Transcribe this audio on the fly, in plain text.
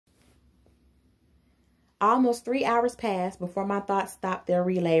Almost 3 hours passed before my thoughts stopped their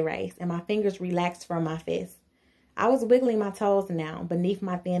relay race and my fingers relaxed from my fists. I was wiggling my toes now beneath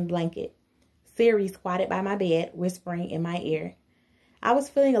my thin blanket. Siri squatted by my bed, whispering in my ear. I was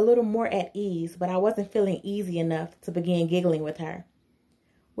feeling a little more at ease, but I wasn't feeling easy enough to begin giggling with her.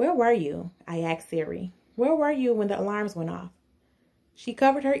 "Where were you?" I asked Siri. "Where were you when the alarms went off?" She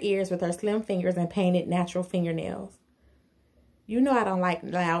covered her ears with her slim fingers and painted natural fingernails. "You know I don't like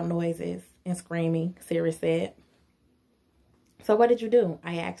loud noises and screaming," Siri said. "So what did you do?"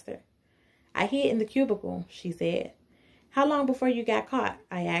 I asked her. "I hid in the cubicle," she said. "How long before you got caught?"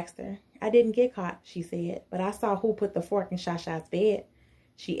 I asked her. "I didn't get caught," she said, "but I saw who put the fork in CH8's bed,"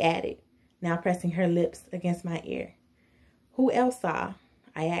 she added, now pressing her lips against my ear. "Who else saw?"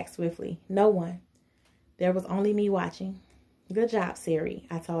 I asked swiftly. "No one. There was only me watching." "Good job, Siri,"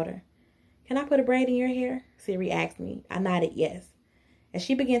 I told her. "Can I put a braid in your hair?" Siri asked me. I nodded yes. As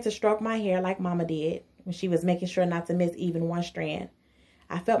she began to stroke my hair like Mama did, when she was making sure not to miss even one strand,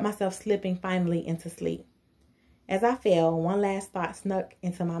 I felt myself slipping finally into sleep. As I fell, one last thought snuck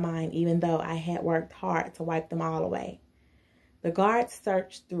into my mind, even though I had worked hard to wipe them all away. The guards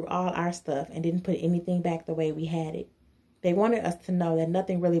searched through all our stuff and didn't put anything back the way we had it. They wanted us to know that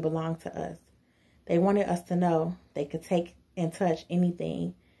nothing really belonged to us. They wanted us to know they could take and touch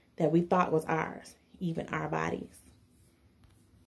anything that we thought was ours, even our bodies.